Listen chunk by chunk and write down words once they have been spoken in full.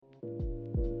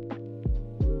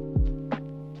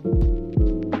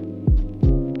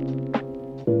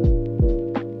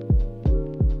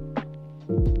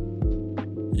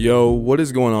Yo, what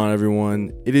is going on,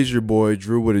 everyone? It is your boy,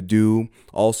 Drew What It Do,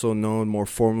 also known more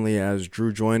formally as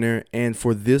Drew Joyner, and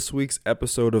for this week's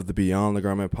episode of the Beyond the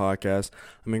Garment podcast,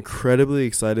 I'm incredibly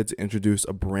excited to introduce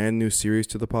a brand new series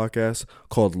to the podcast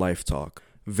called Life Talk.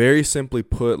 Very simply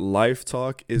put, Life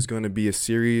Talk is going to be a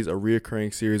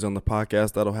reoccurring series on the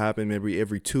podcast that'll happen maybe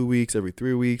every 2 weeks, every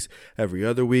 3 weeks, every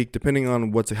other week, depending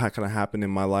on what's kind of happened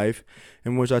in my life,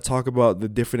 in which I talk about the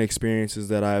different experiences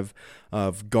that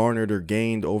I've garnered or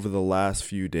gained over the last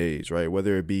few days, right?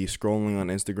 Whether it be scrolling on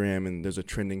Instagram and there's a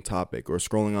trending topic, or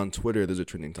scrolling on Twitter, there's a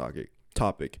trending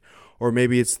topic. Or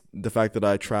maybe it's the fact that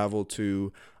I travel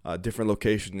to a different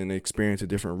location and experience a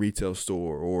different retail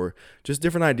store, or just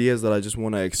different ideas that I just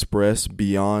want to express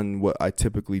beyond what I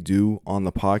typically do on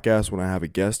the podcast when I have a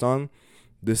guest on.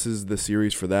 This is the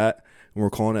series for that, and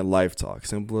we're calling it Life Talk.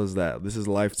 Simple as that. This is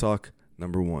Life Talk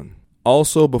number 1.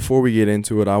 Also, before we get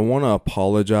into it, I want to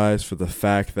apologize for the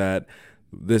fact that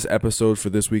this episode for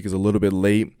this week is a little bit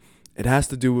late. It has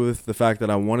to do with the fact that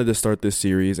I wanted to start this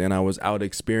series and I was out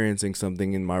experiencing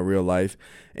something in my real life,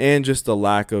 and just the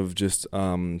lack of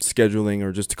scheduling,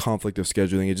 or just conflict of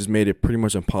scheduling. It just made it pretty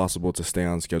much impossible to stay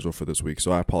on schedule for this week.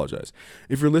 So I apologize.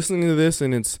 If you're listening to this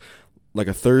and it's like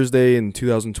a Thursday in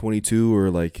 2022, or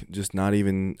like just not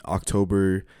even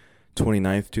October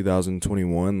 29th,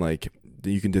 2021, like,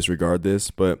 you can disregard this.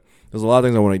 But there's a lot of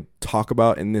things I want to talk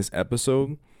about in this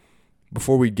episode.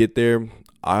 Before we get there,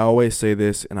 I always say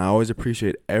this, and I always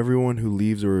appreciate everyone who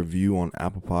leaves a review on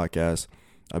Apple Podcasts.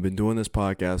 I've been doing this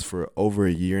podcast for over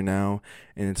a year now,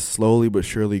 and it's slowly but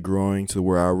surely growing to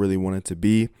where I really want it to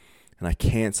be. And I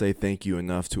can't say thank you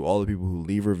enough to all the people who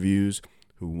leave reviews,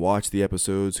 who watch the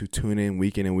episodes, who tune in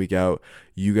week and week out.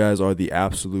 You guys are the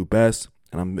absolute best,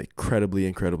 and I'm incredibly,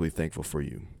 incredibly thankful for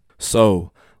you.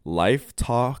 So, Life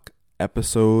Talk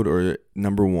episode, or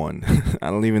number 1.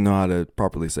 I don't even know how to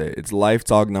properly say it. It's Life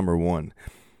Talk number 1.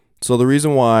 So the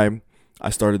reason why I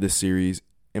started this series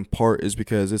in part is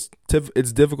because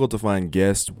it's difficult to find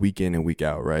guests week in and week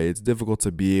out, right? It's difficult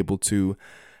to be able to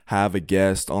have a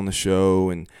guest on the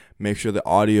show and make sure the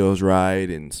audio is right,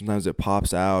 and sometimes it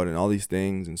pops out and all these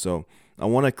things. And so I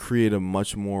want to create a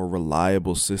much more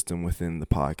reliable system within the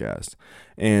podcast.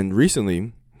 And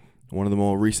recently, one of the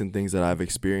more recent things that I've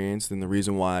experienced, and the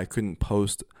reason why I couldn't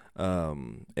post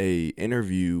a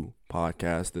interview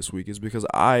podcast this week, is because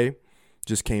I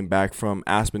just came back from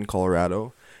Aspen,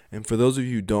 Colorado. And for those of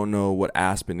you who don't know what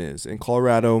Aspen is, in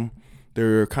Colorado,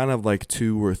 there are kind of like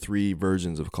 2 or 3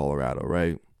 versions of Colorado,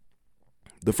 right?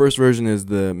 The first version is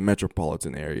the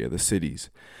metropolitan area, the cities.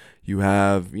 You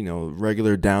have,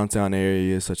 regular downtown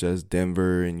areas such as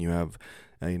Denver, and you have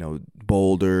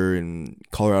Boulder and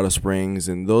Colorado Springs,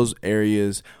 and those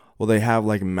areas, well, they have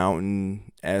like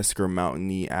mountain-esque or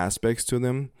mountainy aspects to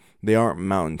them. They aren't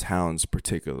mountain towns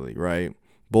particularly, right?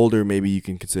 Boulder, maybe you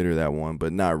can consider that one,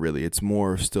 but not really. It's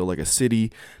more still like a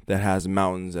city that has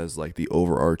mountains as like the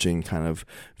overarching kind of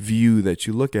view that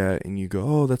you look at and you go,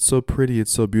 oh, that's so pretty,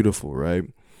 it's so beautiful, right?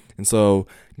 And so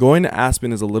going to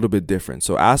Aspen is a little bit different.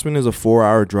 So Aspen is a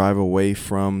 4-hour drive away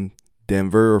from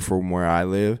Denver, or from where I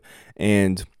live.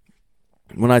 And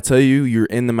when I tell you you're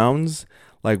in the mountains,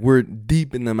 like, we're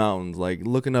deep in the mountains, like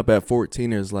looking up at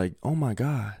 14ers, like, oh my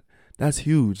God, that's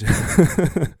huge.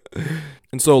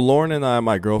 And so Lauren and I,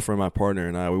 my girlfriend, my partner,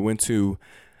 and I, we went to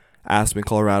Aspen,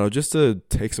 Colorado, just to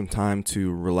take some time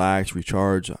to relax,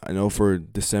 recharge. I know for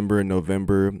December and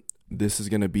November, this is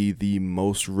going to be the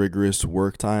most rigorous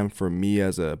work time for me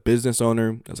as a business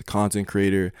owner, as a content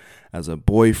creator, as a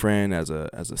boyfriend, as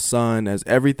a son, as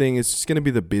everything. It's just going to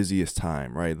be the busiest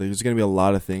time, right? There's going to be a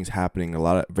lot of things happening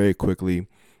very quickly.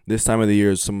 This time of the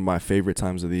year is some of my favorite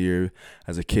times of the year.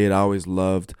 As a kid, I always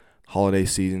loved holiday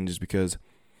season just because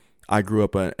I grew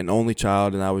up an only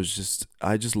child, and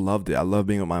I just loved it. I love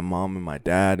being with my mom and my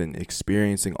dad and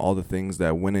experiencing all the things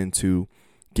that went into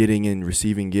getting and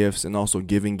receiving gifts, and also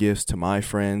giving gifts to my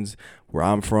friends where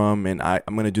I'm from. And I'm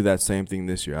going to do that same thing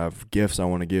this year. I have gifts I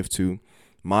want to give to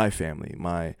my family,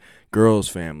 my girl's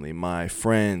family, my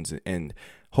friends, and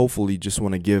hopefully just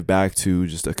want to give back to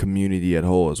just a community at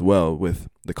whole as well with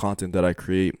the content that I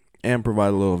create, and provide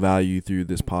a little value through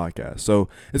this podcast. So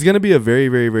it's going to be a very,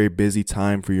 very, very busy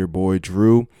time for your boy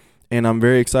Drew, and I'm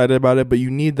very excited about it. But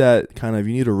you need to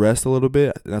rest a little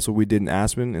bit. That's what we did in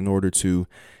Aspen in order to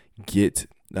get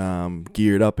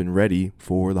geared up and ready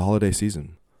for the holiday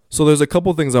season. So there's a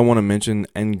couple things I want to mention.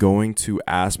 And going to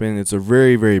Aspen, it's a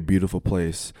very, very beautiful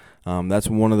place. That's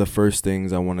one of the first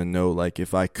things I want to note. Like,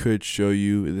 if I could show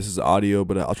you, this is audio,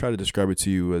 but I'll try to describe it to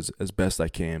you as best I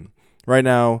can. Right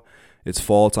now, It's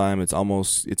fall time.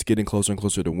 It's getting closer and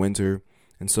closer to winter.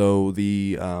 And so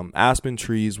the aspen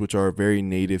trees, which are very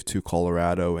native to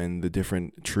Colorado, and the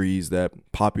different trees that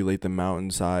populate the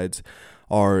mountainsides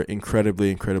are incredibly,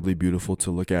 incredibly beautiful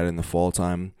to look at in the fall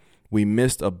time. We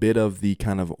missed a bit of the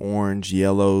kind of orange,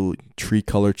 yellow tree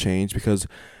color change because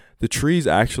the trees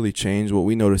actually change. What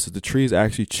we notice is the trees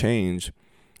actually change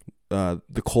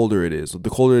the colder it is. The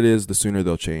colder it is, the sooner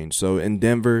they'll change. So in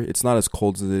Denver, it's not as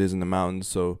cold as it is in the mountains.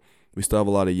 So we still have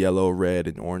a lot of yellow, red,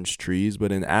 and orange trees.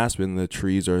 But in Aspen, the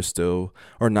trees are still,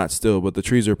 or not still, but the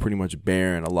trees are pretty much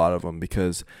barren, a lot of them,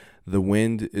 because the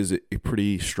wind is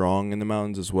pretty strong in the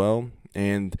mountains as well.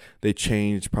 And they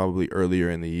changed probably earlier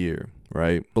in the year,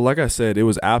 right? But like I said, it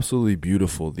was absolutely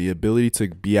beautiful. The ability to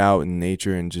be out in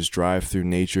nature and just drive through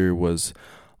nature was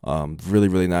really,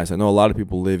 really nice. I know a lot of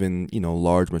people live in,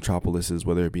 large metropolises,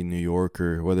 whether it be New York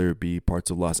or whether it be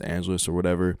parts of Los Angeles or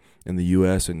whatever in the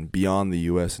U.S. and beyond the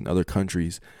U.S. and other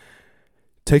countries.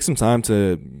 Take some time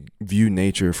to view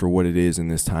nature for what it is in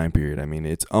this time period. I mean,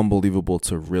 it's unbelievable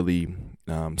to really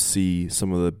see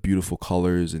some of the beautiful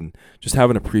colors and just have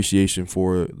an appreciation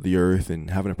for the earth and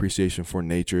have an appreciation for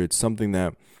nature. It's something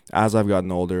that as I've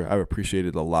gotten older, I've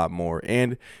appreciated a lot more.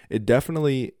 And it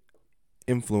definitely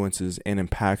influences and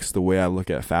impacts the way I look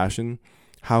at fashion.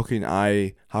 How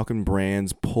can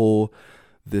brands pull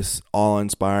this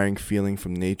awe-inspiring feeling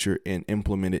from nature and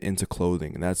implement it into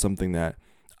clothing? And that's something that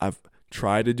I've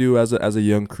tried to do as a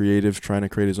young creative, trying to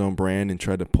create his own brand and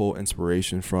try to pull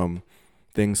inspiration from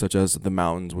things such as the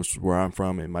mountains, which is where I'm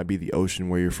from. It might be the ocean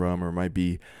where you're from, or it might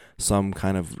be some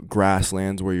kind of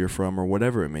grasslands where you're from, or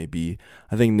whatever it may be.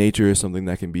 I think nature is something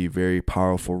that can be very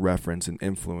powerful reference and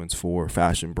influence for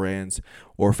fashion brands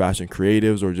or fashion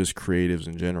creatives or just creatives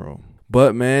in general.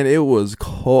 But man, it was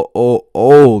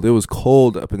cold. It was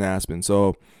cold up in Aspen.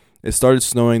 So it started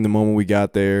snowing the moment we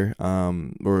got there,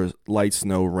 or light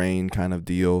snow, rain kind of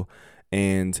deal.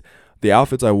 And the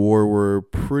outfits I wore were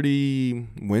pretty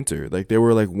winter. Like, they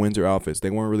were like winter outfits.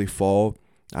 They weren't really fall.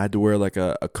 I had to wear like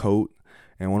a coat.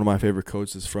 And one of my favorite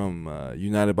coats is from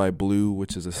United by Blue,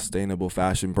 which is a sustainable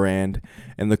fashion brand.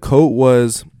 And the coat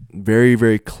was very,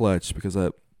 very clutch because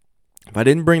if I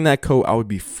didn't bring that coat, I would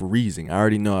be freezing. I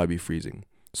already know I'd be freezing.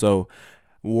 So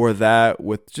wore that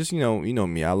with just, you know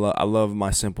me. I love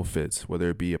my simple fits, whether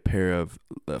it be a pair of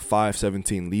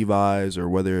 517 Levi's or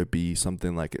whether it be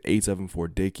something like an 874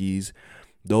 Dickies.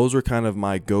 Those were kind of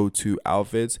my go-to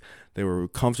outfits. They were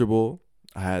comfortable.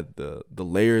 I had the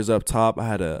layers up top. I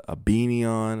had a beanie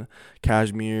on,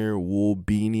 cashmere wool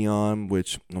beanie on,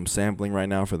 which I'm sampling right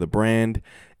now for the brand,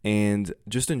 and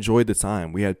just enjoyed the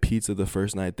time. We had pizza the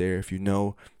first night there. If you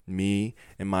know me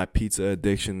and my pizza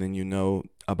addiction, then you know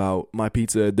about my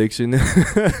pizza addiction.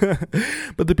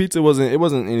 But the pizza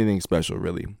wasn't anything special,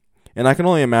 really. And I can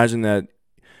only imagine that,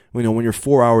 when you're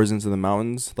 4 hours into the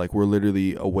mountains, like, we're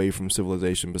literally away from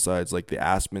civilization besides like the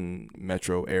Aspen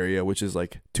metro area, which is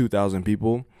like 2,000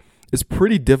 people. It's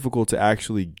pretty difficult to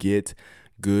actually get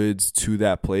goods to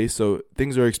that place. So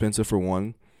things are expensive for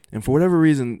one. And for whatever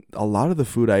reason, a lot of the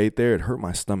food I ate there, it hurt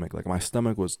my stomach. Like, my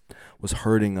stomach was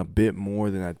hurting a bit more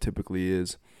than it typically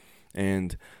is.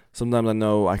 And sometimes I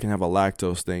know I can have a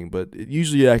lactose thing, but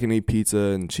usually I can eat pizza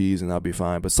and cheese and I'll be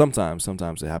fine. But sometimes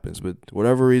it happens. But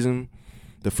whatever reason,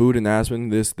 the food in Aspen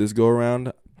this go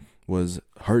around was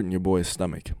hurting your boy's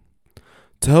stomach.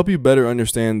 To help you better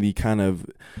understand the kind of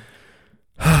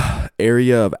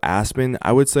area of Aspen,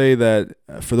 I would say that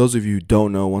for those of you who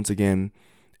don't know, once again,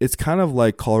 it's kind of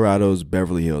like Colorado's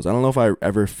Beverly Hills. I don't know if I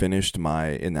ever finished my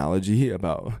analogy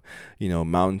about,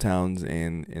 mountain towns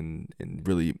and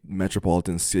really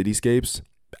metropolitan cityscapes.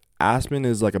 Aspen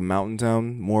is like a mountain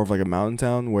town, more of like a mountain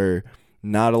town where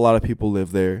not a lot of people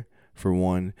live there. For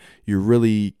one, you're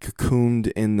really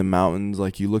cocooned in the mountains.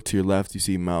 Like, you look to your left, you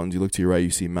see mountains. You look to your right, you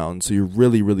see mountains. So you're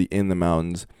really, really in the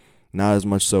mountains. Not as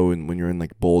much so when you're in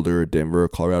like Boulder or Denver or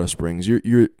Colorado Springs.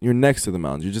 You're next to the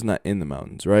mountains. You're just not in the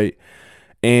mountains, right?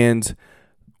 And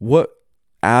what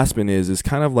Aspen is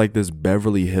kind of like this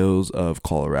Beverly Hills of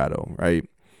Colorado, right?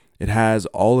 It has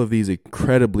all of these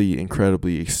incredibly,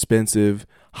 incredibly expensive,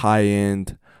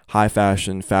 high-end,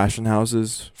 high-fashion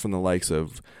houses from the likes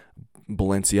of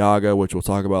Balenciaga, which we'll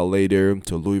talk about later,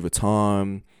 to Louis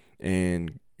Vuitton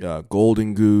and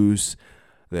Golden Goose.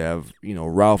 They have,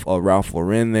 Ralph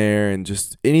Lauren there, and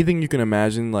just anything you can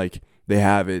imagine. Like, they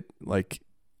have it like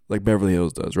Beverly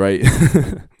Hills does, right?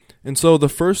 And so the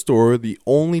first store, the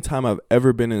only time I've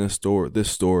ever been in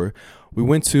this store, we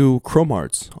went to Chrome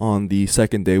Hearts on the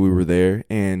second day we were there,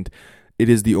 and it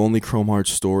is the only Chrome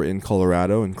Hearts store in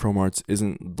Colorado, and Chrome Hearts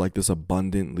isn't like this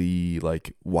abundantly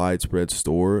like widespread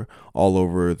store all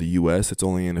over the U.S. It's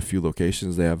only in a few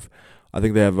locations. I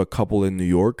think they have a couple in New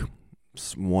York,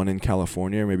 one in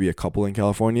California, maybe a couple in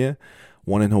California,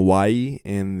 one in Hawaii,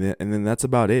 and then that's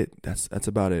about it. That's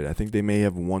about it. I think they may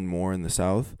have one more in the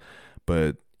South,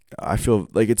 but I feel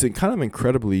like it's kind of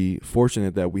incredibly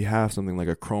fortunate that we have something like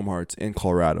a Chrome Hearts in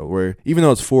Colorado, where even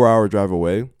though it's 4-hour drive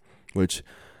away, which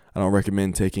I don't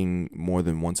recommend taking more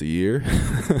than once a year,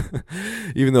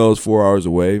 even though it's 4 hours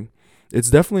away, it's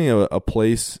definitely a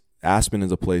place. Aspen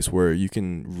is a place where you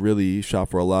can really shop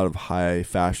for a lot of high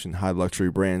fashion, high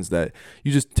luxury brands that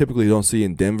you just typically don't see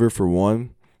in Denver, for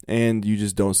one, and you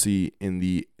just don't see in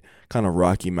the kind of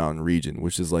Rocky Mountain region,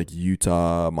 which is like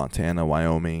Utah, Montana,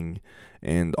 Wyoming,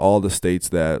 and all the states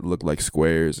that look like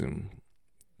squares and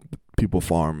people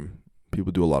farm.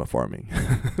 People do a lot of farming.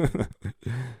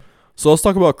 So let's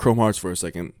talk about Chrome Hearts for a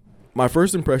second. My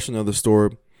first impression of the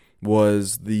store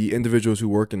was the individuals who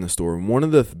work in the store. One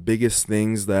of the biggest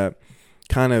things that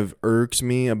kind of irks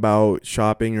me about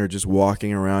shopping or just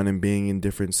walking around and being in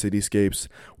different cityscapes,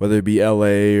 whether it be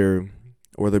LA or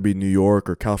whether it be New York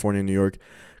or California, New York,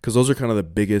 because those are kind of the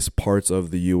biggest parts of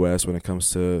the U.S. when it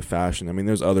comes to fashion. I mean,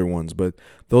 there's other ones, but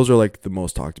those are like the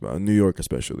most talked about, in New York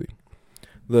especially.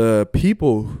 The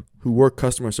people who work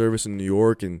customer service in New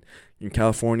York and in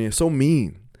California, so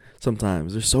mean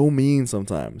sometimes. They're so mean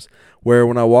sometimes. Where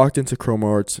when I walked into Chrome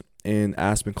Hearts in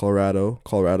Aspen, Colorado,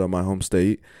 my home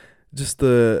state, just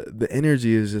the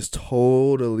energy is just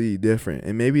totally different.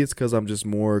 And maybe it's because I'm just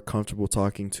more comfortable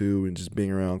talking to and just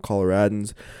being around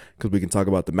Coloradans, because we can talk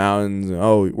about the mountains. And,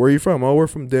 oh, where are you from? Oh, we're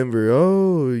from Denver.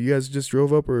 Oh, you guys just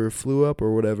drove up or flew up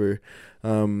or whatever.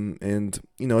 And,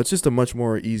 it's just a much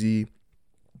more easy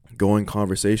going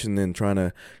conversation than trying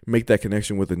to make that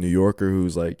connection with a New Yorker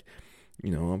who's like,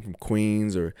 I'm from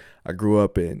Queens, or I grew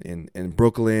up in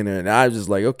Brooklyn, and I was just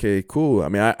like, okay, cool. I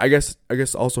mean, I guess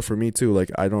also for me too,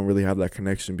 like I don't really have that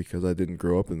connection because I didn't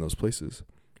grow up in those places,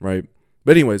 right?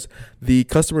 But anyways, the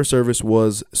customer service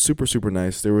was super, super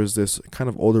nice. There was this kind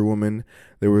of older woman.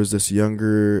 There was this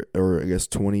younger, or I guess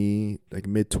 20, like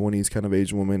mid-20s kind of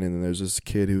age woman, and then there's this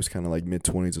kid who's kind of like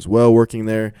mid-20s as well working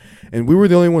there, and we were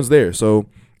the only ones there. So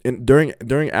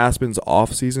during Aspen's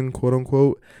off season, quote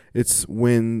unquote, it's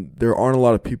when there aren't a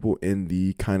lot of people in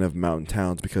the kind of mountain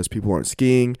towns because people aren't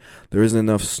skiing. There isn't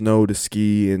enough snow to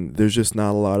ski, and there's just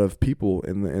not a lot of people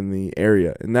in the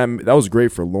area. And that was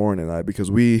great for Lauren and I,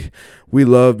 because we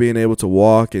love being able to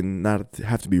walk and not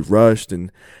have to be rushed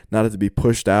and not have to be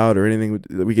pushed out or anything.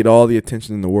 We get all the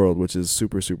attention in the world, which is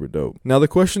super, super dope. Now the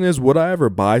question is, would I ever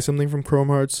buy something from Chrome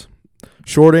Hearts?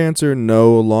 Short answer,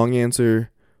 no. Long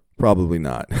answer, probably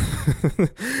not.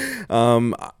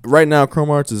 Right now, Chrome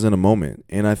Hearts is in a moment,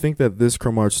 and I think that this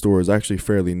Chrome Hearts store is actually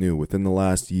fairly new. Within the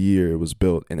last year, it was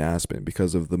built in Aspen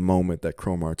because of the moment that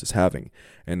Chrome Hearts is having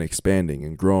and expanding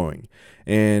and growing.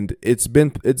 And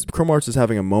Chrome Hearts is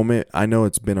having a moment. I know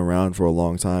it's been around for a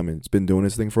long time and it's been doing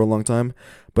its thing for a long time,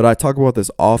 but I talk about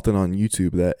this often on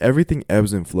YouTube, that everything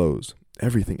ebbs and flows.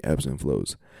 Everything ebbs and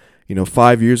flows.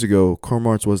 5 years ago, Chrome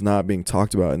Hearts was not being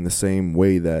talked about in the same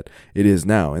way that it is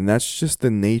now. And that's just the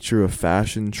nature of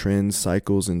fashion, trends,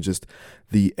 cycles, and just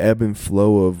the ebb and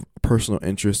flow of personal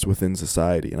interest within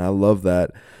society. And I love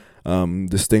that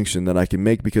distinction that I can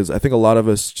make, because I think a lot of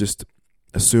us just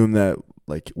assume that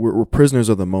like we're prisoners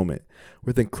of the moment.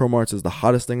 We think Chrome Hearts is the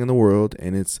hottest thing in the world,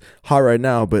 and it's hot right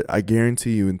now, but I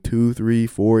guarantee you in 2, 3,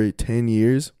 4, 10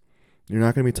 years, you're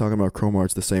not going to be talking about Chrome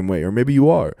Hearts the same way. Or maybe you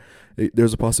are.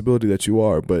 There's a possibility that you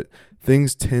are, but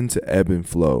things tend to ebb and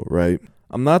flow, right?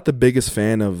 I'm not the biggest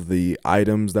fan of the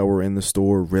items that were in the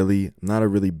store, really. I'm not a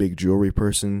really big jewelry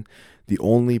person. The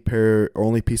only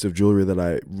piece of jewelry that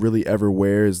I really ever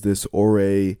wear is this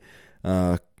Oray,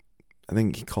 I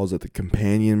think he calls it the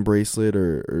companion bracelet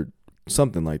or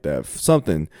something like that.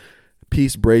 Something.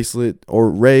 Piece bracelet,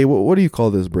 or Ray, what do you call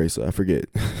this bracelet? I forget.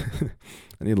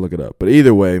 I need to look it up. But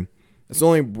either way, it's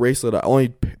the only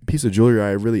piece of jewelry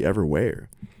I really ever wear.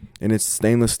 And it's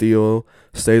stainless steel,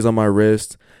 stays on my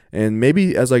wrist. And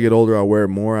maybe as I get older, I'll wear it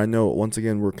more. I know, once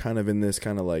again, we're kind of in this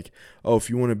kind of like, if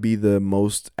you want to be the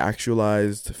most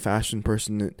actualized fashion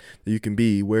person that you can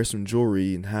be, wear some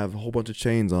jewelry and have a whole bunch of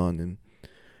chains on and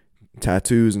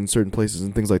tattoos in certain places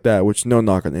and things like that, which no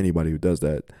knock on anybody who does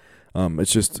that.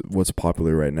 It's just what's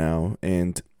popular right now.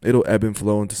 And it'll ebb and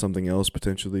flow into something else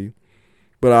potentially.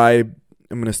 But I'm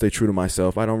going to stay true to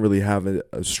myself. I don't really have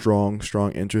a strong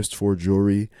interest for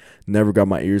jewelry. Never got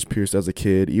my ears pierced as a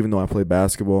kid, even though I played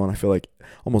basketball. And I feel like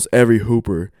almost every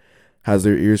hooper has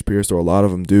their ears pierced, or a lot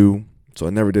of them do. So I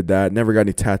never did that. Never got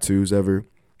any tattoos ever.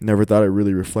 Never thought it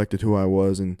really reflected who I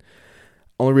was. And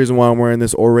only reason why I'm wearing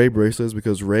this Ray bracelet is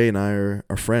because Ray and I are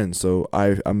friends. So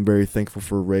I'm very thankful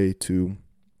for Ray to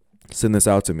send this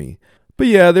out to me. But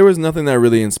yeah, there was nothing that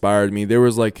really inspired me. There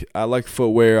was I like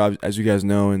footwear, as you guys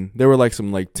know, and there were like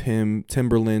some like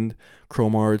Timberland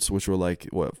Chrome Hearts, which were like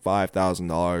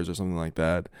 $5,000 or something like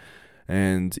that.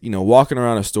 And walking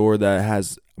around a store that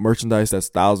has merchandise that's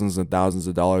thousands and thousands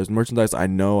of dollars, merchandise I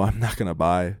know I'm not gonna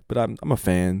buy, but I'm a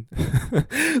fan.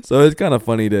 So it's kind of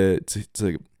funny to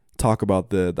talk about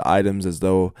the items as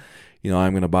though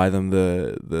I'm going to buy them.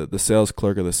 The sales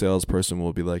clerk or the salesperson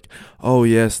will be like, oh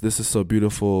yes, this is so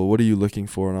beautiful, what are you looking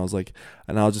for? And I'll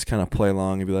just kind of play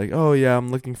along and be like, oh yeah, I'm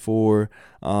looking for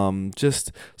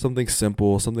just something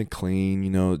simple, something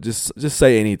clean, just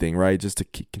say anything, right? Just to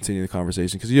continue the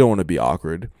conversation, because you don't want to be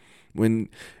awkward and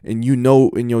in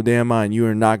your damn mind you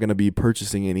are not going to be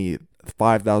purchasing any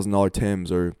 $5,000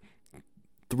 Timbs or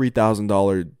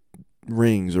 $3,000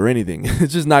 rings or anything.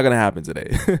 It's just not gonna happen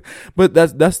today. But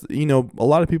that's a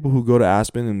lot of people who go to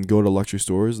Aspen and go to luxury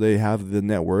stores, they have the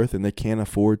net worth and they can't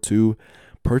afford to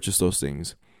purchase those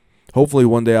things. Hopefully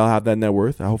one day I'll have that net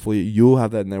worth. Hopefully you'll have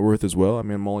that net worth as well. I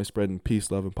mean, I'm only spreading peace,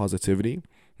 love, and positivity.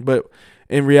 But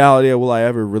in reality, will I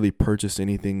ever really purchase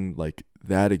anything like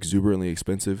that exuberantly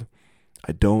expensive?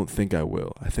 I don't think I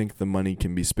will. I think the money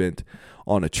can be spent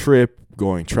on a trip,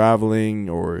 going traveling,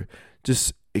 or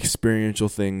just experiential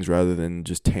things rather than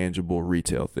just tangible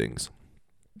retail things.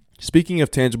 Speaking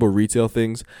of tangible retail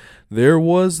things, there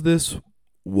was this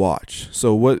watch.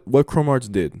 So what Chrome Hearts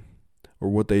did, or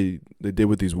what they did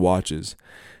with these watches,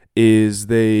 is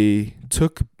they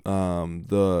took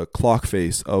the clock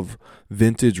face of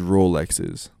vintage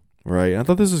Rolexes, right? And I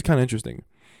thought this was kind of interesting.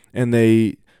 And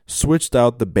they switched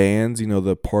out the bands,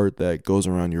 the part that goes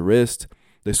around your wrist.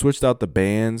 They switched out the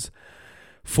bands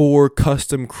for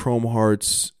custom Chrome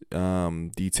Hearts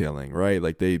detailing, right?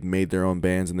 Like they made their own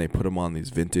bands and they put them on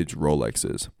these vintage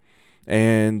Rolexes.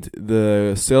 And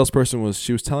the salesperson was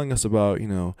telling us about,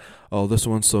 oh, this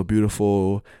one's so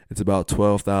beautiful, it's about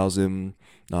 $12,000.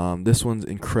 This one's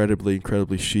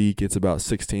incredibly chic, it's about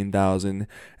 $16,000.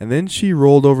 And then she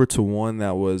rolled over to one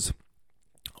that was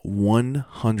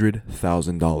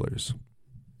 $100,000.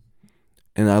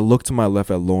 And I looked to my left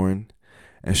at Lauren,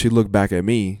 and she looked back at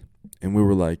me, and we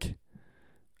were like,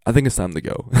 I think it's time to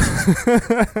go.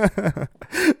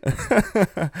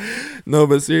 No,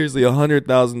 but seriously,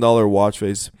 $100,000 watch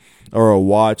face, or a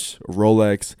watch,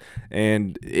 Rolex,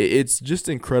 and it's just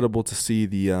incredible to see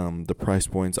the price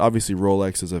points. Obviously,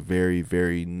 Rolex is a very,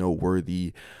 very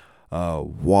noteworthy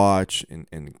watch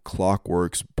and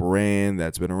clockworks brand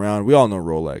that's been around. We all know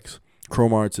Rolex.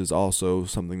 Chrome Hearts is also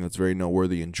something that's very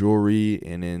noteworthy in jewelry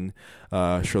and in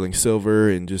sterling silver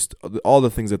and just all the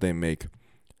things that they make.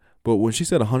 But when she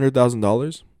said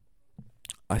 $100,000,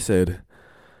 I said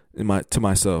to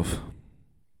myself,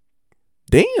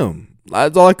 damn.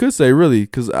 That's all I could say, really,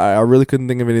 because I really couldn't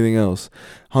think of anything else.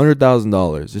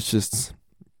 $100,000.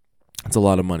 It's a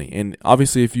lot of money. And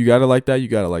obviously, if you got it like that, you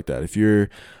got it like that. If you're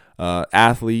an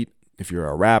athlete, if you're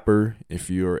a rapper,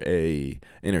 if you're a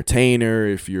entertainer,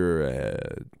 if you're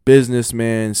a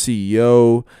businessman,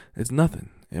 CEO, it's nothing.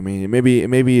 I mean,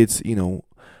 maybe it's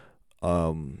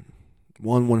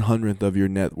 1/100th of your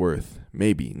net worth,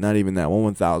 maybe not even that,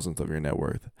 1/1000th of your net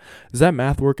worth. Does that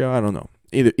math work out? I don't know.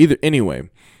 Either anyway,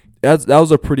 that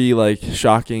was a pretty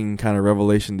shocking kind of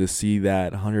revelation to see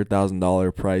that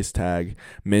 $100,000 price tag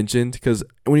mentioned, because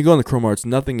when you go on the Chrome Hearts,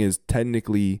 nothing is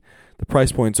technically, the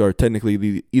price points are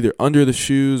technically either under the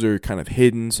shoes or kind of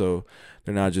hidden, so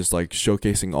they're not just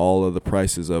showcasing all of the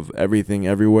prices of everything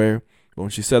everywhere. But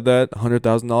when she said that,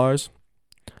 $100,000,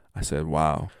 I said,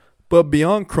 wow. But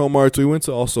beyond Chrome Hearts, we went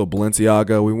to also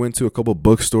Balenciaga. We went to a couple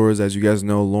bookstores. As you guys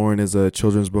know, Lauren is a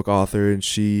children's book author, and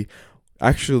she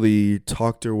actually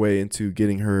talked her way into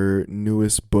getting her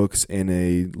newest books in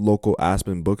a local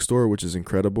Aspen bookstore, which is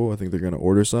incredible. I think they're going to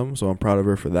order some, so I'm proud of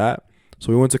her for that.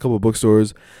 So we went to a couple of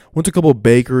bookstores, went to a couple of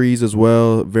bakeries as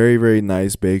well. Very, very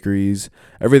nice bakeries.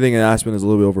 Everything in Aspen is a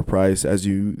little bit overpriced, as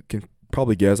you can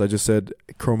probably guess. I just said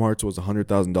Chrome Hearts was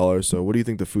 $100,000, so what do you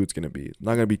think the food's going to be? It's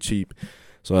not going to be cheap.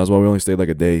 So that's why we only stayed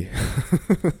a day.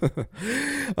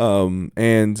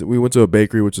 And we went to a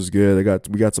bakery, which was good.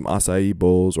 We got some acai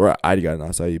bowls, or I got an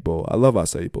acai bowl. I love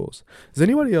acai bowls. Is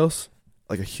anybody else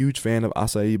a huge fan of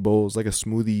acai bowls? Like a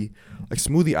smoothie,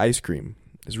 smoothie ice cream.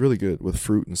 It's really good with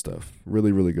fruit and stuff.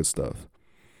 Really, really good stuff.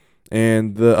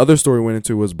 And the other store we went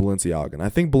into was Balenciaga. And I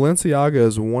think Balenciaga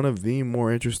is one of the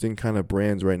more interesting kind of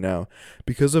brands right now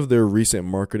because of their recent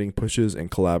marketing pushes and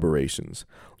collaborations.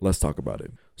 Let's talk about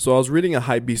it. So I was reading a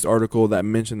Hypebeast article that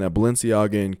mentioned that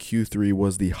Balenciaga in Q3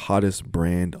 was the hottest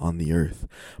brand on the earth.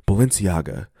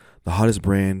 Balenciaga, the hottest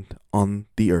brand on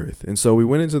the earth. And so we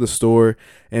went into the store,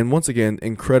 and once again,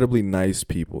 incredibly nice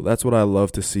people. That's what I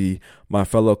love to see my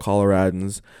fellow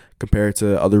Coloradans compared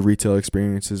to other retail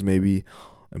experiences, maybe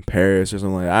in Paris or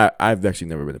something like that. I've actually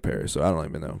never been to Paris, so I don't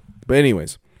even know. But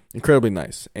anyways, incredibly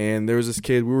nice. And there was this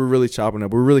kid, we were really chopping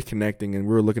up, we were really connecting, and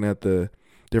we were looking at the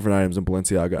different items in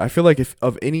Balenciaga. I feel like if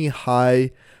of any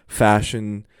high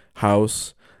fashion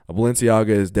house, Balenciaga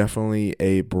is definitely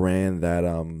a brand that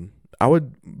I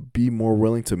would be more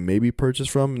willing to maybe purchase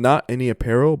from. Not any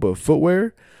apparel, but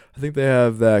footwear. I think they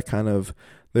have that kind of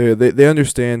they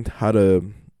understand how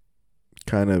to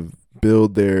kind of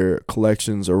build their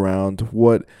collections around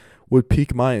what would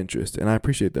pique my interest, and I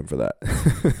appreciate them for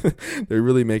that. They're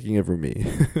really making it for me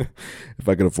if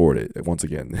I could afford it once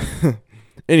again.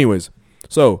 Anyways,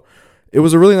 so it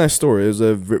was a really nice store. It was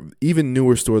a even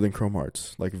newer store than Chrome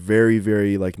Hearts. Like very,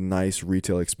 very like nice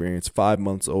retail experience. 5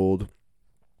 months old.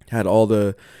 Had all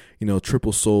the,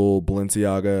 triple sole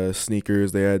Balenciaga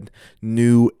sneakers. They had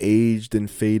new aged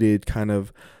and faded kind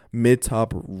of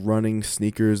mid-top running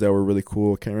sneakers that were really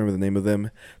cool. Can't remember the name of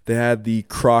them. They had the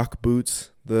Croc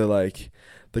boots, the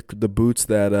boots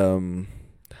that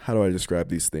how do I describe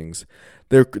these things?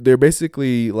 They're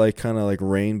basically like kind of like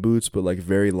rain boots, but like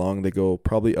very long. They go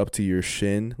probably up to your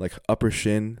shin, like upper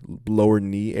shin, lower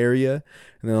knee area.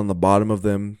 And then on the bottom of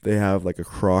them, they have like a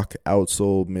Croc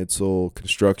outsole, midsole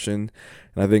construction.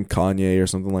 And I think Kanye or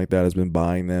something like that has been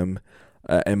buying them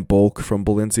in bulk from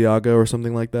Balenciaga or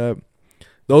something like that.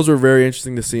 Those are very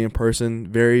interesting to see in person.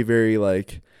 Very, very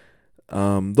like,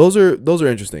 those are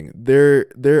interesting. They're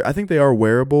I think they are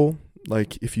wearable.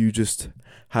 Like if you just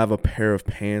have a pair of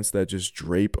pants that just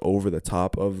drape over the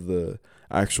top of the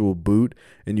actual boot,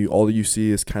 and all you see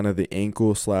is kind of the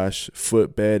ankle /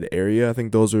 footbed area. I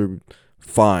think those are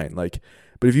fine. Like,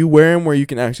 but if you wear them where you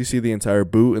can actually see the entire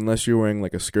boot, unless you're wearing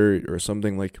like a skirt or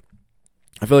something, like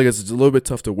I feel like it's a little bit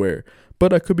tough to wear.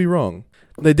 But I could be wrong.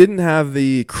 They didn't have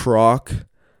the Croc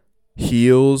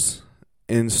heels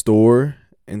in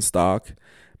stock,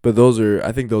 but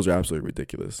I think those are absolutely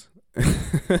ridiculous.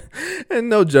 And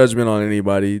no judgment on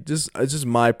anybody. It's just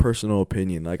my personal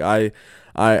opinion. Like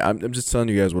I'm just telling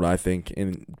you guys what I think,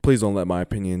 and please don't let my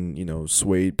opinion,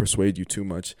 persuade you too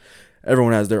much.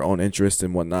 Everyone has their own interests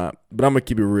and whatnot, but I'm gonna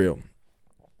keep it real.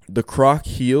 The Croc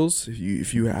heels,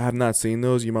 if you have not seen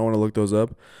those, you might want to look those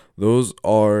up. Those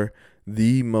are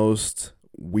the most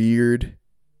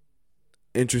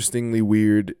interestingly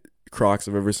weird Crocs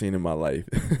I've ever seen in my life.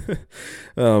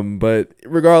 But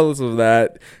regardless of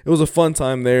that, it was a fun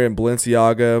time there in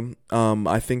Balenciaga.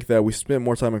 I think that we spent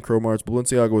more time in Chrome Hearts.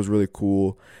 Balenciaga was really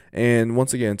cool. And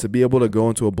once again, to be able to go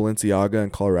into a Balenciaga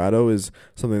in Colorado is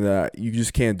something that you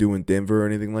just can't do in Denver or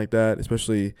anything like that,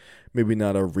 especially maybe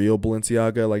not a real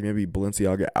Balenciaga, like maybe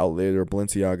Balenciaga outlet or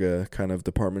Balenciaga kind of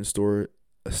department store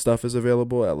stuff is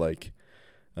available at like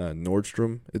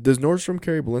Nordstrom. Does Nordstrom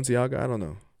carry Balenciaga? I don't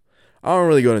know. I don't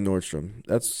really go to Nordstrom.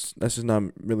 That's just not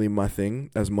really my thing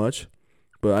as much.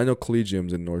 But I know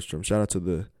Collegium's in Nordstrom. Shout out to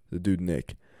the dude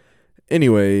Nick.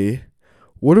 Anyway,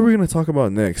 what are we gonna talk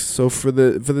about next? So for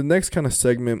the next kind of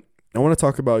segment, I want to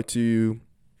talk to you.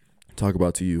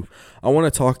 I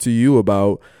want to talk to you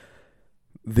about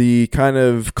the kind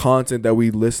of content that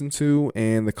we listened to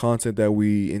and the content that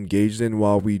we engaged in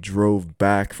while we drove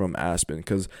back from Aspen,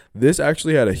 because this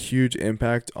actually had a huge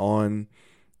impact on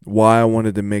why I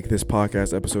wanted to make this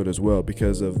podcast episode as well,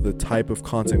 because of the type of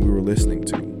content we were listening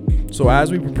to. So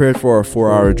as we prepared for our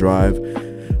 4-hour drive,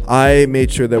 I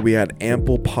made sure that we had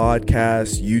ample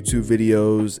podcasts, YouTube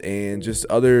videos, and just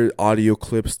other audio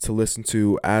clips to listen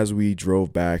to as we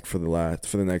drove back for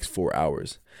the next 4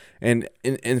 hours. And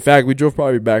in fact, we drove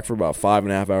probably back for about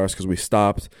 5.5 hours because we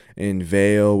stopped in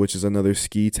Vail, which is another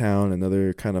ski town,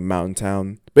 another kind of mountain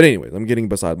town. But anyways, I'm getting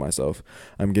beside myself.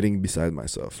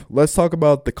 Let's talk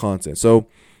about the content. So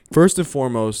first and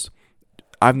foremost,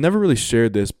 I've never really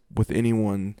shared this with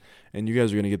anyone, and you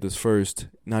guys are going to get this first.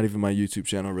 Not even my YouTube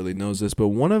channel really knows this, but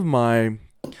me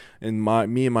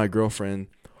and my girlfriend,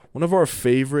 one of our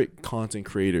favorite content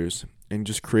creators, and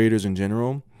just creators in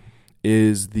general,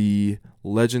 is the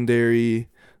legendary,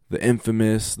 the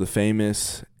infamous, the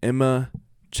famous Emma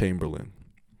Chamberlain.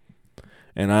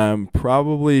 And I'm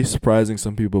probably surprising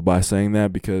some people by saying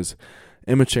that, because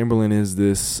Emma Chamberlain is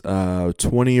this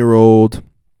 20-year-old,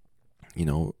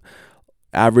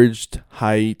 averaged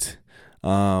height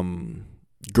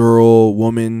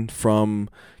woman from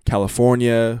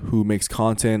California who makes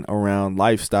content around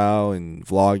lifestyle and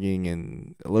vlogging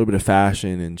and a little bit of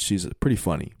fashion, and she's pretty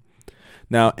funny.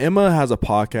 Now, Emma has a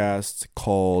podcast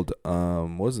called,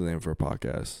 what's the name for a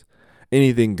podcast?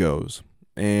 Anything Goes.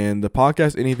 And the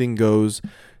podcast Anything Goes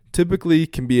typically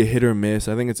can be a hit or miss.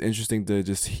 I think it's interesting to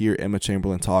just hear Emma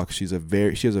Chamberlain talk. She has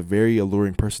a very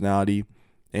alluring personality.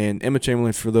 And Emma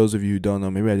Chamberlain, for those of you who don't know,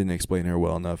 maybe I didn't explain her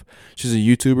well enough. She's a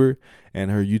YouTuber,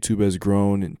 and her YouTube has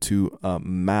grown to a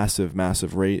massive,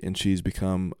 massive rate, and she's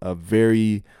become a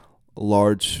very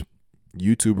large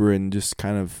YouTuber and just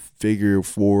kind of figure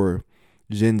for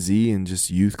Gen Z and just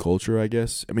youth culture, I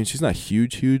guess. I mean, she's not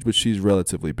huge, but she's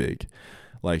relatively big.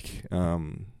 Like,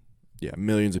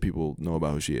 millions of people know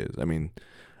about who she is. I mean,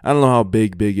 I don't know how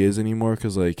big is anymore,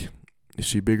 because, like, is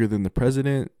she bigger than the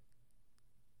president?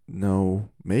 No,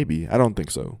 maybe. I don't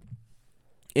think so.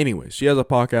 Anyways, she has a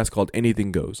podcast called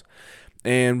Anything Goes.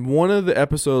 And one of the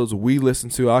episodes we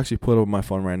listened to, I actually put it on my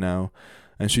phone right now,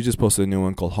 and she just posted a new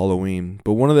one called Halloween.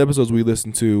 But one of the episodes we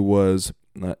listened to was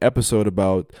an episode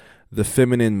about the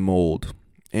feminine mold.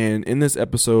 And in this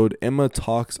episode, Emma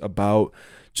talks about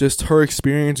just her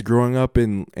experience growing up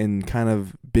and kind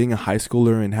of being a high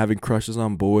schooler and having crushes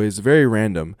on boys. Very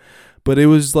random. But it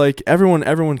was like everyone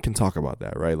can talk about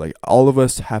that, right? Like, all of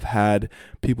us have had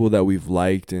people that we've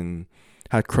liked and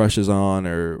had crushes on,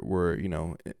 or were,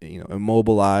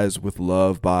 immobilized with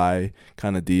love by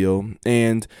kind of deal.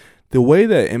 And the way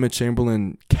that Emma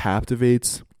Chamberlain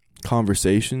captivates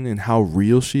conversation and how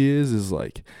real she is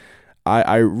like,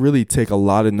 I really take a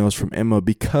lot of notes from Emma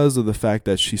because of the fact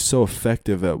that she's so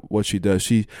effective at what she does.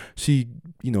 She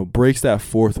breaks that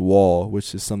fourth wall,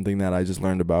 which is something that I just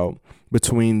learned about,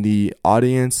 between the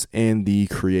audience and the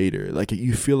creator. Like,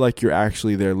 you feel like you're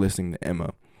actually there listening to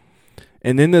Emma.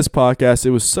 And in this podcast,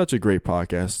 it was such a great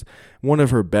podcast. One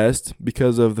of her best,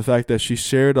 because of the fact that she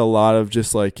shared a lot of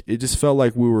just like, it just felt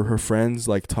like we were her friends,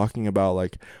 like talking about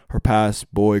like her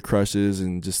past boy crushes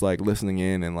and just like listening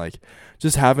in and like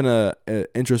just having a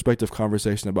introspective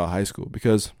conversation about high school.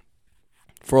 Because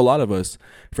for a lot of us,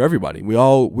 for everybody, we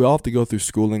all have to go through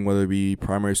schooling, whether it be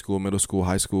primary school, middle school,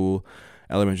 high school,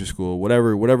 elementary school,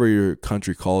 whatever your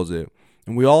country calls it.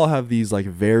 And we all have these like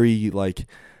very like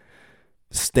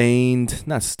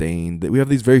not stained, we have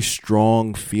these very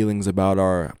strong feelings about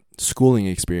our schooling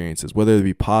experiences, whether it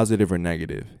be positive or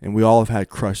negative. And we all have had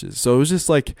crushes. So it was just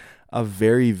like a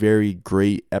very, very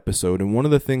great episode. And one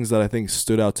of the things that I think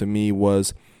stood out to me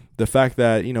was the fact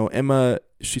that, Emma,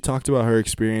 she talked about her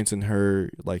experience and her,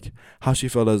 like, how she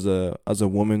felt as a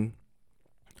woman.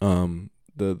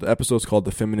 The episode's called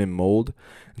The Feminine Mold.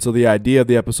 And so the idea of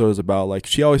the episode is about, like,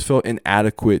 she always felt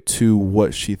inadequate to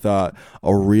what she thought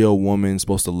a real woman's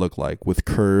supposed to look like, with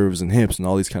curves and hips and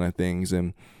all these kind of things.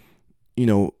 And,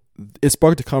 it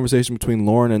sparked a conversation between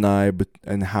Lauren and I,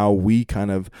 and how we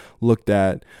kind of looked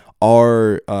at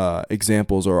our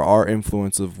examples or our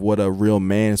influence of what a real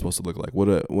man is supposed to look like.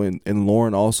 And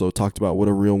Lauren also talked about what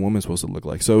a real woman is supposed to look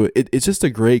like. So it's just a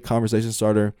great conversation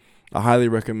starter. I highly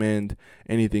recommend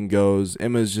Anything Goes.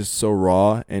 Emma's just so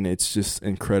raw, and it's just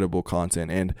incredible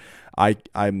content. And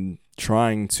I'm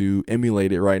trying to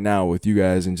emulate it right now with you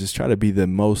guys and just try to be the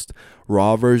most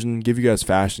raw version, give you guys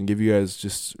fashion, give you guys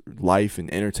just life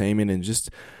and entertainment, and just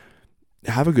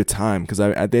have a good time. Because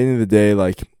at the end of the day,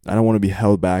 like, I don't want to be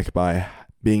held back by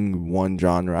being one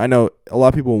genre. I know a lot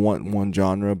of people want one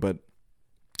genre, but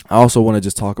I also want to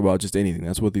just talk about just anything.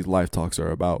 That's what these live talks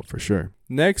are about, for sure.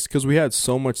 Next, because we had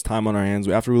so much time on our hands,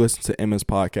 after we listened to Emma's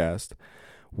podcast,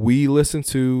 we listened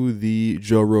to the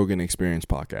Joe Rogan Experience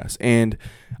podcast. And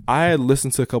I had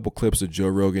listened to a couple clips of Joe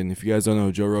Rogan. If you guys don't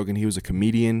know Joe Rogan, he was a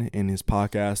comedian, in his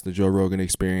podcast. The Joe Rogan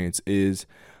Experience is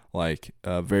like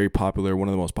very popular, one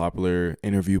of the most popular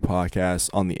interview podcasts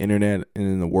on the internet and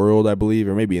in the world, I believe,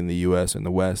 or maybe in the US and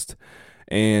the West.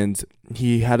 And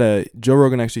Joe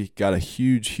Rogan actually got a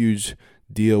huge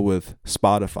deal with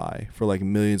Spotify for like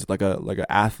millions, like a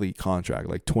athlete contract,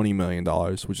 like $20 million,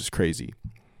 which is crazy.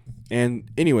 And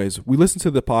anyways, we listened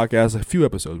to the podcast, a few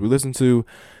episodes. We listened to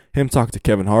him talk to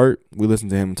Kevin Hart. We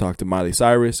listened to him talk to Miley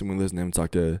Cyrus, and we listened to him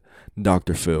talk to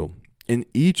Dr. Phil. And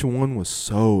each one was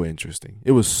so interesting.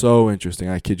 It was so interesting.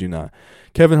 I kid you not.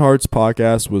 Kevin Hart's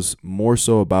podcast was more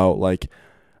so about like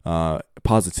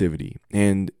positivity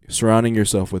and surrounding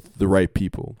yourself with the right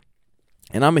people.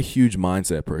 And I'm a huge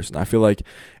mindset person. I feel like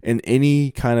in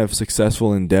any kind of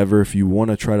successful endeavor, if you want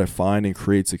to try to find and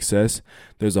create success,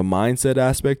 there's a mindset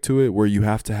aspect to it where you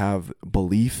have to have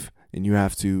belief and you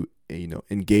have to,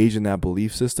 engage in that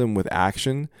belief system with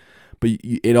action. But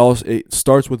it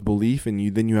starts with belief,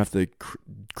 and then you have to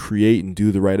create and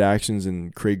do the right actions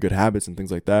and create good habits and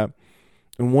things like that.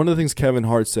 And one of the things Kevin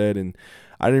Hart said, and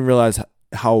I didn't realize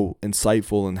how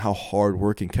insightful and how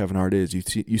hardworking Kevin Hart is.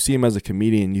 You see him as a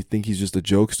comedian, you think he's just a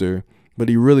jokester, but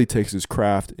he really takes his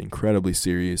craft incredibly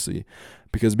seriously,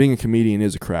 because being a comedian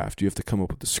is a craft. You have to come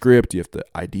up with the script, you have to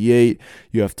ideate,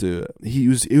 he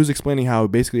was explaining how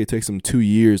basically it takes him 2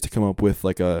 years to come up with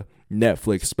like a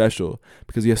Netflix special,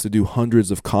 because he has to do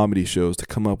hundreds of comedy shows to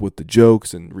come up with the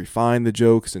jokes and refine the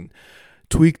jokes and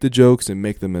tweak the jokes and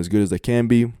make them as good as they can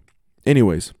be.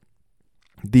 Anyways,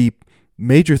 the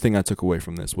major thing I took away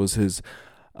from this was his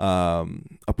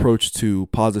approach to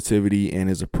positivity and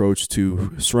his approach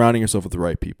to surrounding yourself with the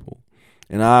right people.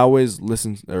 And I always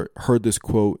listened or heard this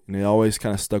quote, and it always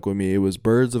kind of stuck with me. It was,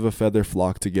 birds of a feather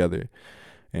flock together.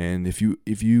 And if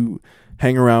you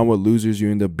hang around with losers,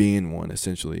 you end up being one,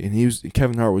 essentially. And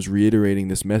Kevin Hart was reiterating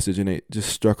this message, and it just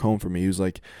struck home for me. He was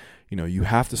like, you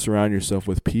have to surround yourself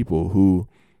with people who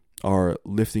are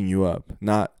lifting you up,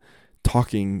 not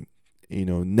talking,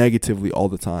 negatively all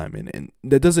the time. And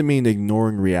that doesn't mean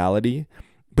ignoring reality,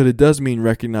 but it does mean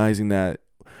recognizing that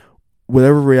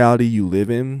whatever reality you live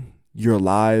in, you're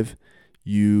alive,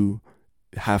 you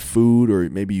have food, or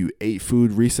maybe you ate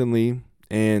food recently,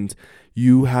 and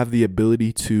you have the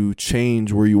ability to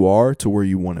change where you are to where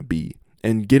you want to be.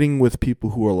 And getting with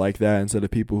people who are like that instead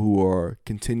of people who are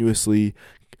continuously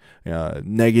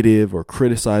negative or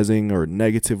criticizing or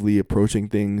negatively approaching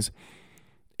things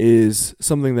is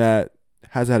something that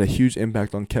has had a huge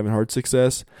impact on Kevin Hart's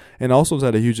success, and also has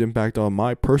had a huge impact on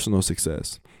my personal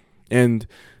success. And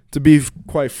to be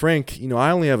quite frank,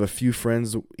 I only have a few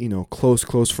friends,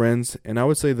 close friends. And I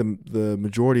would say the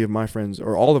majority of my friends,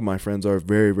 or all of my friends, are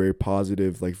very, very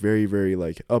positive, like very, very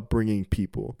like upbringing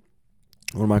people.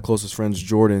 One of my closest friends,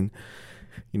 Jordan,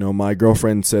 my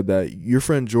girlfriend said that your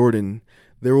friend Jordan,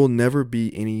 there will never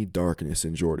be any darkness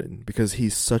in Jordan because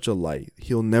he's such a light.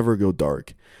 He'll never go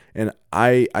dark. And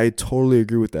I totally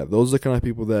agree with that. Those are the kind of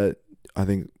people that I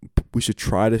think we should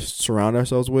try to surround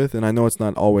ourselves with. And I know it's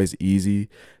not always easy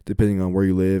depending on where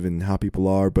you live and how people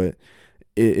are, but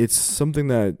it's something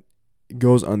that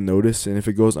goes unnoticed. And if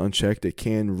it goes unchecked, it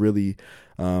can really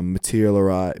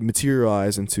materialize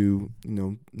into,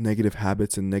 negative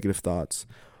habits and negative thoughts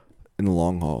in the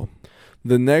long haul.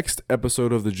 The next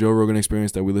episode of the Joe Rogan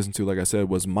Experience that we listened to, like I said,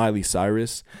 was Miley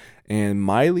Cyrus. And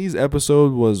Miley's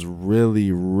episode was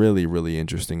really, really, really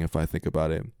interesting if I think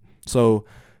about it. So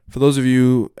for those of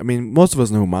you, most of us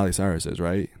know who Miley Cyrus is,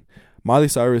 right? Miley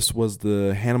Cyrus was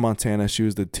the Hannah Montana. She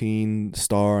was the teen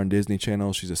star on Disney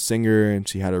Channel. She's a singer, and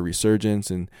she had a resurgence.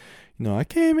 And, I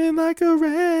came in like a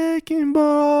wrecking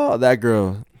ball. That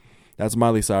girl, that's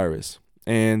Miley Cyrus.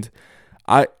 And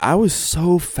I was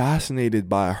so fascinated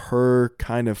by her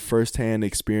kind of firsthand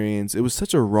experience. It was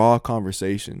such a raw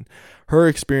conversation. Her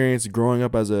experience growing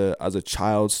up as a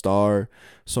child star,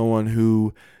 someone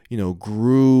who,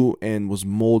 grew and was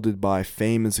molded by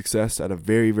fame and success at a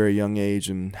very, very young age,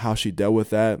 and how she dealt with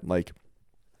that. Like,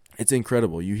 it's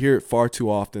incredible. You hear it far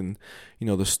too often,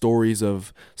 the stories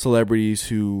of celebrities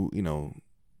who,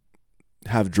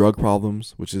 have drug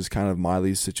problems, which is kind of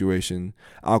Miley's situation,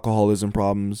 alcoholism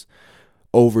problems,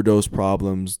 overdose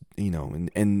problems,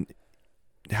 and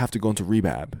have to go into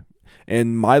rehab.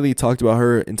 And Miley talked about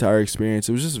her entire experience.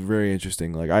 It was just very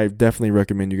interesting. Like, I definitely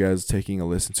recommend you guys taking a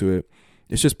listen to it.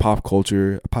 It's just pop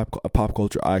culture, a pop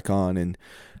culture icon, and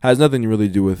has nothing really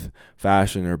to do with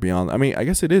fashion or beyond. I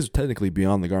guess it is technically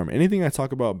beyond the garment. Anything I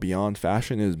talk about beyond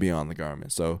fashion is beyond the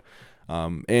garment. So,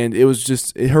 and it was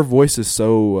just, her voice is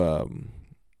so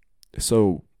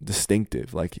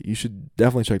distinctive. Like, you should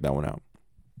definitely check that one out.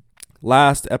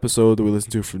 Last episode that we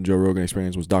listened to from Joe Rogan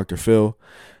Experience was Dr. Phil.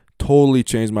 Totally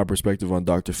changed my perspective on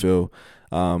Dr. Phil.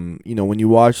 When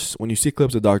you see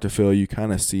clips of Dr. Phil, you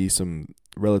kind of see some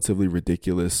relatively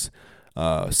ridiculous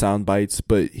sound bites,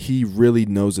 but he really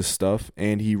knows his stuff,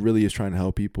 and he really is trying to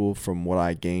help people. From what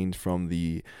I gained from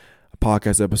the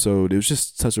podcast episode, it was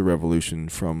just such a revolution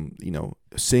from,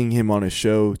 seeing him on his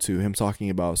show to him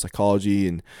talking about psychology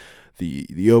and the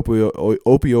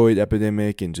opioid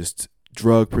epidemic and just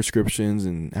drug prescriptions,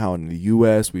 and how in the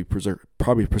U.S. we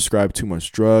probably prescribe too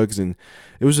much drugs, and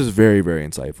it was just very, very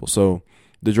insightful. So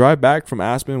the drive back from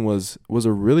Aspen was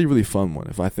a really, really fun one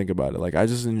if I think about it. Like, I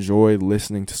just enjoyed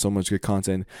listening to so much good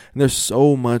content, and there's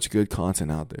so much good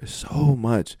content out there, so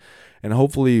much. And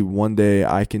hopefully one day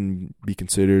I can be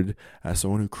considered as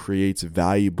someone who creates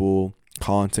valuable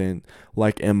content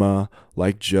like Emma,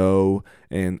 like Joe,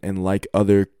 and like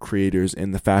other creators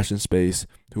in the fashion space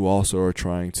who also are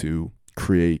trying to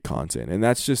create content. And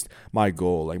that's just my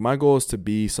goal. Like, my goal is to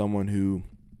be someone who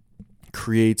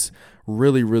creates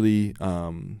really, really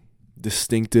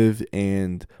distinctive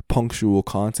and punctual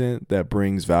content that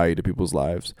brings value to people's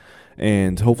lives.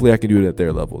 And hopefully I can do it at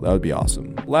their level. That would be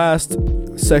awesome. Last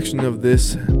section of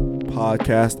this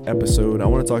podcast episode, I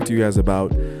want to talk to you guys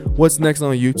about what's next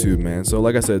on YouTube, man? So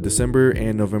like I said, December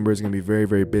and November is going to be very,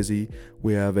 very busy.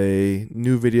 We have a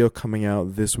new video coming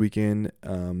out this weekend,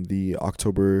 the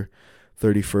October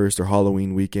 31st or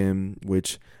Halloween weekend,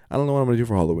 which I don't know what I'm going to do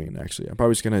for Halloween, actually. I'm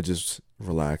probably just going to just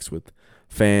relax with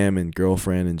fam and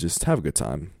girlfriend and just have a good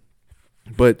time.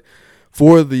 But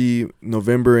for the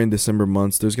November and December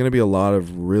months, there's going to be a lot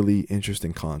of really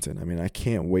interesting content. I mean, I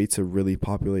can't wait to really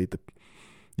populate the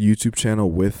YouTube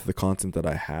channel with the content that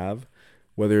I have,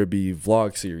 whether it be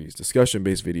vlog series,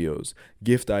 discussion-based videos,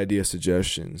 gift idea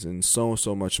suggestions, and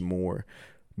so much more.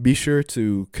 Be sure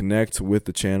to connect with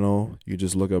the channel. You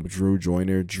just look up Drew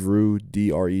Joyner, Drew,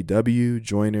 D-R-E-W,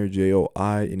 Joyner,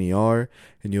 J-O-I-N-E-R,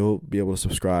 and you'll be able to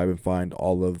subscribe and find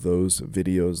all of those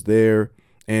videos there.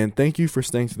 And thank you for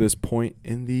staying to this point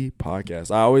in the podcast.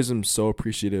 I always am so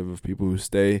appreciative of people who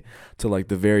stay to like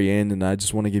the very end, and I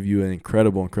just want to give you an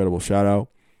incredible shout out.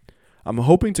 I'm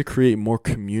hoping to create more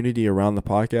community around the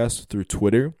podcast through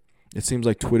Twitter. It seems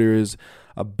like Twitter is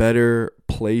a better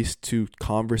place to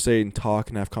conversate and talk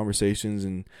and have conversations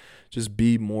and just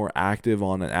be more active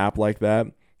on an app like that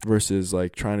versus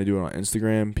like trying to do it on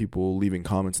Instagram, people leaving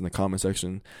comments in the comment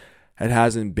section. People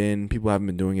haven't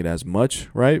been doing it as much,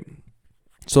 right?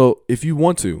 So if you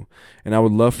want to, and I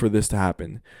would love for this to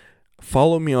happen,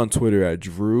 follow me on Twitter at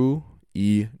Drew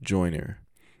E. Joyner.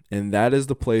 And that is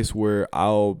the place where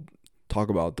I'll talk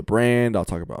about the brand, I'll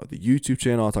talk about the YouTube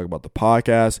channel, I'll talk about the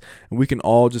podcast, and we can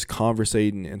all just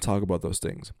conversate and talk about those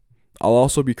things. I'll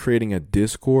also be creating a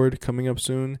Discord coming up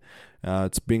soon.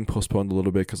 It's being postponed a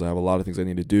little bit because I have a lot of things I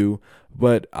need to do,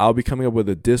 but I'll be coming up with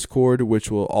a Discord,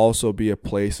 which will also be a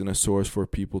place and a source for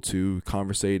people to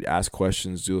conversate, ask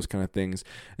questions, do those kind of things,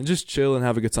 and just chill and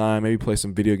have a good time. Maybe play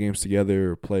some video games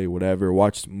together or play whatever,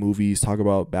 watch movies, talk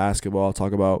about basketball,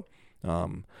 talk about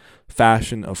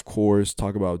fashion, of course,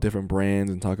 talk about different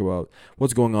brands and talk about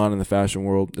what's going on in the fashion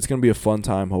world. It's going to be a fun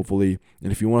time, hopefully.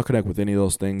 And if you want to connect with any of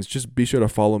those things, just be sure to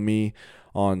follow me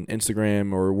on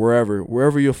Instagram or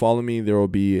wherever you'll follow me. There will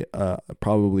be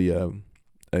probably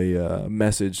a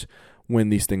message when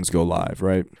these things go live,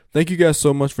 right? Thank you guys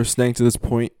so much for staying to this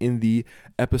point in the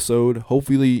episode.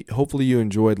 Hopefully you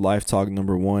enjoyed Life Talk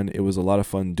number 1. It was a lot of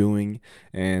fun doing,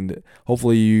 and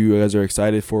hopefully you guys are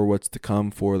excited for what's to come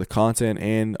for the content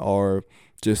and are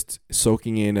just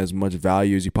soaking in as much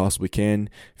value as you possibly can.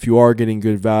 If you are getting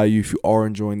good value, if you are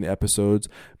enjoying the episodes,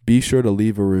 be sure to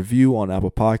leave a review on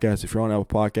Apple Podcasts. If you're on Apple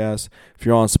Podcasts, if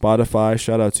you're on Spotify,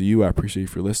 shout out to you. I appreciate you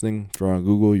for listening. If you're on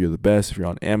Google, you're the best. If you're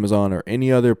on Amazon or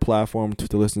any other platform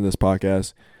to listen to this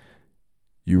podcast,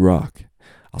 you rock.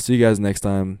 I'll see you guys next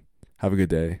time. Have a good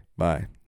day. Bye.